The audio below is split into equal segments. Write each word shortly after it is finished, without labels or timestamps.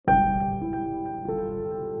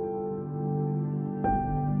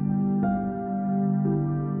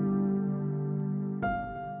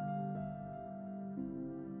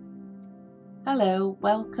Hello,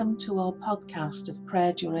 welcome to our podcast of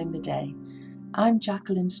Prayer During the Day. I'm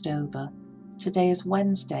Jacqueline Stover. Today is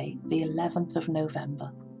Wednesday, the 11th of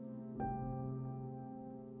November.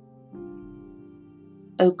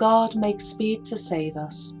 O God, make speed to save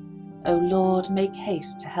us. O Lord, make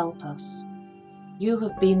haste to help us. You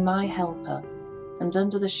have been my helper, and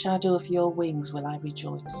under the shadow of your wings will I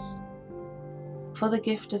rejoice. For the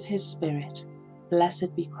gift of his Spirit,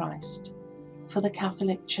 blessed be Christ. For the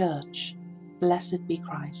Catholic Church, blessed be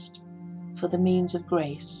Christ. For the means of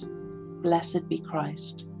grace, blessed be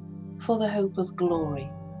Christ. For the hope of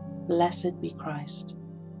glory, blessed be Christ.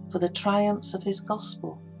 For the triumphs of his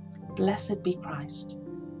gospel, blessed be Christ.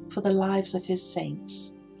 For the lives of his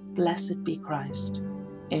saints, blessed be Christ.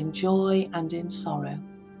 In joy and in sorrow,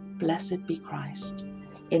 blessed be Christ.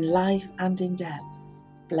 In life and in death,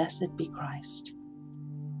 blessed be Christ.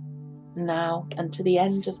 Now and to the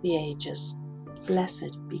end of the ages,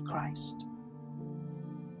 blessed be Christ.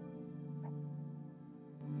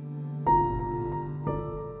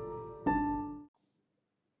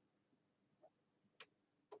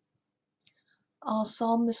 Our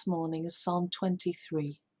psalm this morning is Psalm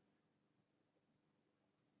 23.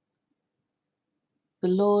 The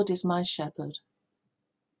Lord is my shepherd,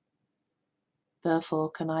 therefore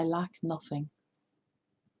can I lack nothing.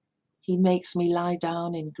 He makes me lie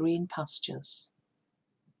down in green pastures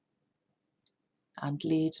and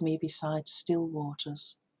leads me beside still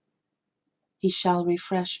waters. He shall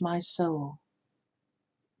refresh my soul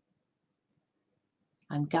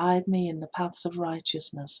and guide me in the paths of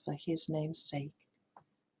righteousness for his name's sake.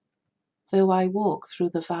 Though I walk through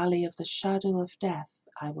the valley of the shadow of death,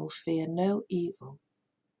 I will fear no evil.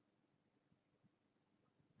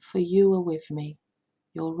 For you are with me,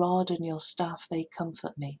 your rod and your staff, they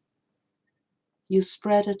comfort me. You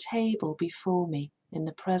spread a table before me in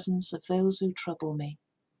the presence of those who trouble me.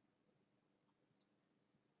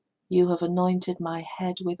 You have anointed my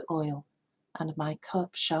head with oil, and my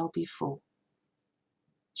cup shall be full.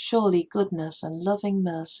 Surely goodness and loving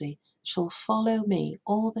mercy shall follow me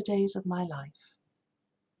all the days of my life,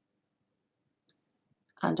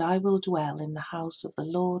 and I will dwell in the house of the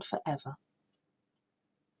Lord forever.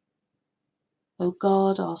 O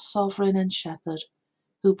God, our sovereign and shepherd,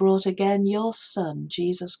 who brought again your Son,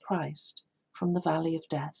 Jesus Christ, from the valley of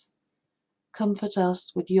death, comfort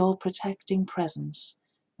us with your protecting presence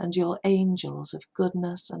and your angels of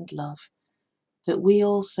goodness and love, that we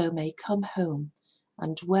also may come home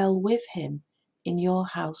and dwell with him in your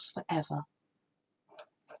house forever.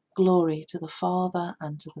 Glory to the Father,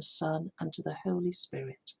 and to the Son, and to the Holy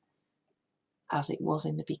Spirit, as it was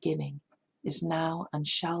in the beginning, is now, and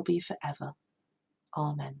shall be forever.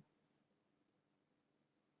 Amen.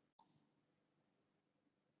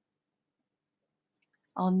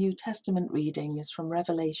 Our New Testament reading is from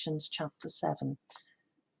Revelations chapter 7.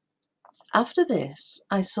 After this,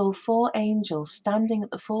 I saw 4 angels standing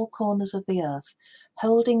at the 4 corners of the earth,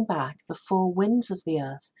 holding back the 4 winds of the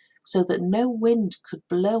earth, so that no wind could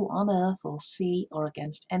blow on earth or sea or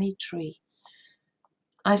against any tree.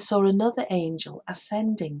 I saw another angel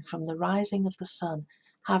ascending from the rising of the sun,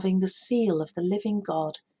 having the seal of the living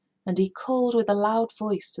God, and he called with a loud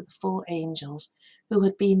voice to the 4 angels who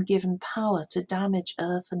had been given power to damage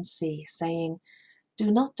earth and sea, saying,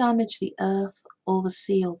 Do not damage the earth or the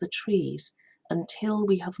sea or the trees until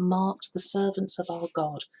we have marked the servants of our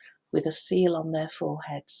God with a seal on their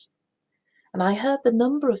foreheads. And I heard the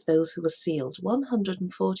number of those who were sealed,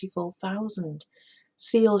 144,000,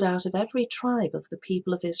 sealed out of every tribe of the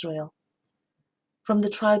people of Israel. From the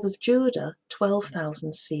tribe of Judah,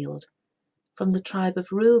 12,000 sealed. From the tribe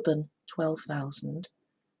of Reuben, 12,000.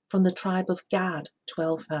 From the tribe of Gad,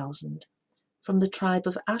 12,000. From the tribe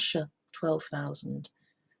of Asher, 12,000.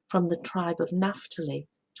 From the tribe of Naphtali,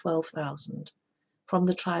 12,000. From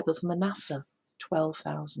the tribe of Manasseh,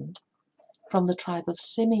 12,000. From the tribe of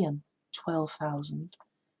Simeon, 12,000.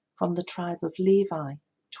 From the tribe of Levi,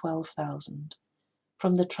 12,000.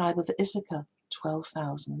 From the tribe of Issachar,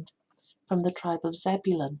 12,000. From the tribe of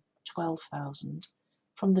Zebulun, 12,000.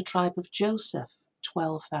 From the tribe of Joseph,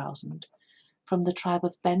 12,000. From the tribe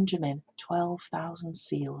of Benjamin, 12,000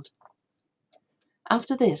 sealed.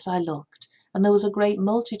 After this I looked, and there was a great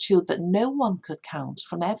multitude that no one could count,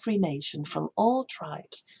 from every nation, from all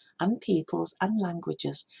tribes and peoples and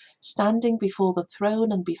languages, standing before the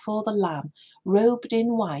throne and before the Lamb, robed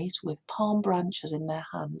in white, with palm branches in their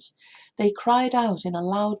hands. They cried out in a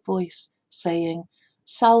loud voice, saying,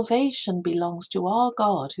 Salvation belongs to our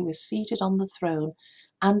God who is seated on the throne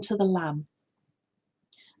and to the Lamb.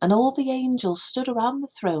 And all the angels stood around the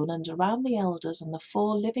throne and around the elders and the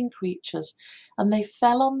four living creatures, and they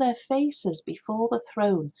fell on their faces before the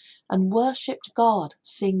throne and worshipped God,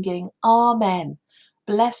 singing, Amen.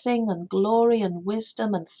 Blessing and glory and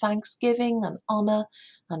wisdom and thanksgiving and honour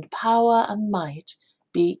and power and might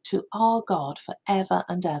be to our God for ever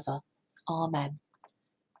and ever. Amen.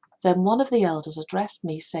 Then one of the elders addressed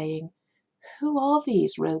me, saying, Who are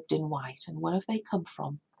these robed in white, and where have they come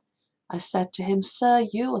from? I said to him, Sir,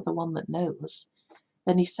 you are the one that knows.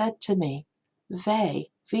 Then he said to me,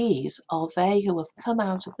 These are they who have come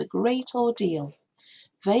out of the great ordeal.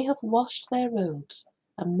 They have washed their robes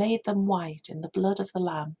and made them white in the blood of the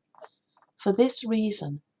Lamb. For this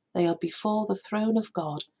reason they are before the throne of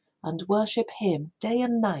God and worship him day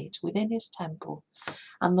and night within his temple,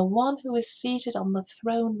 and the one who is seated on the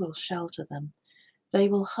throne will shelter them. They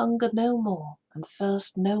will hunger no more and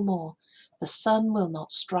thirst no more. The sun will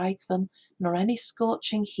not strike them, nor any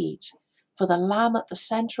scorching heat, for the Lamb at the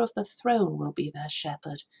centre of the throne will be their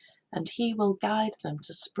shepherd, and he will guide them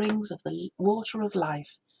to springs of the water of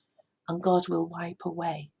life, and God will wipe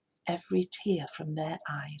away every tear from their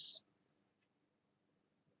eyes.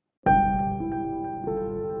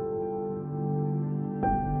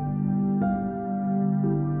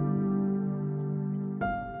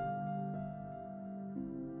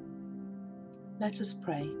 Let us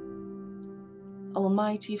pray.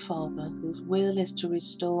 Almighty Father, whose will is to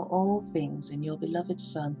restore all things in your beloved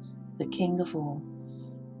Son, the King of all,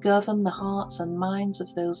 govern the hearts and minds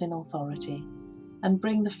of those in authority, and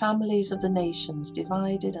bring the families of the nations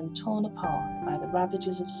divided and torn apart by the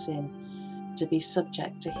ravages of sin to be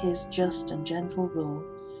subject to his just and gentle rule,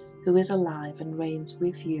 who is alive and reigns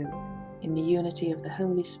with you in the unity of the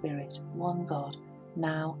Holy Spirit, one God,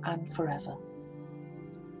 now and forever.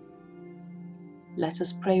 Let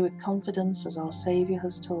us pray with confidence as our Saviour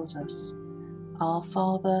has taught us. Our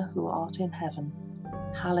Father, who art in heaven,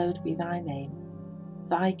 hallowed be thy name.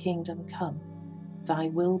 Thy kingdom come, thy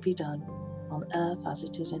will be done, on earth as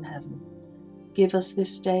it is in heaven. Give us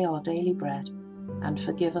this day our daily bread, and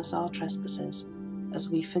forgive us our trespasses, as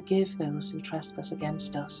we forgive those who trespass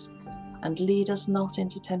against us. And lead us not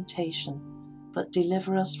into temptation, but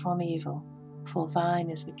deliver us from evil. For thine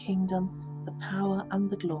is the kingdom, the power, and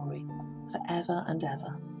the glory, for ever and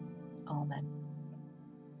ever. Amen.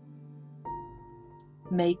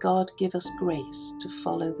 May God give us grace to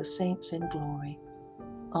follow the saints in glory.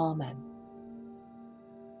 Amen.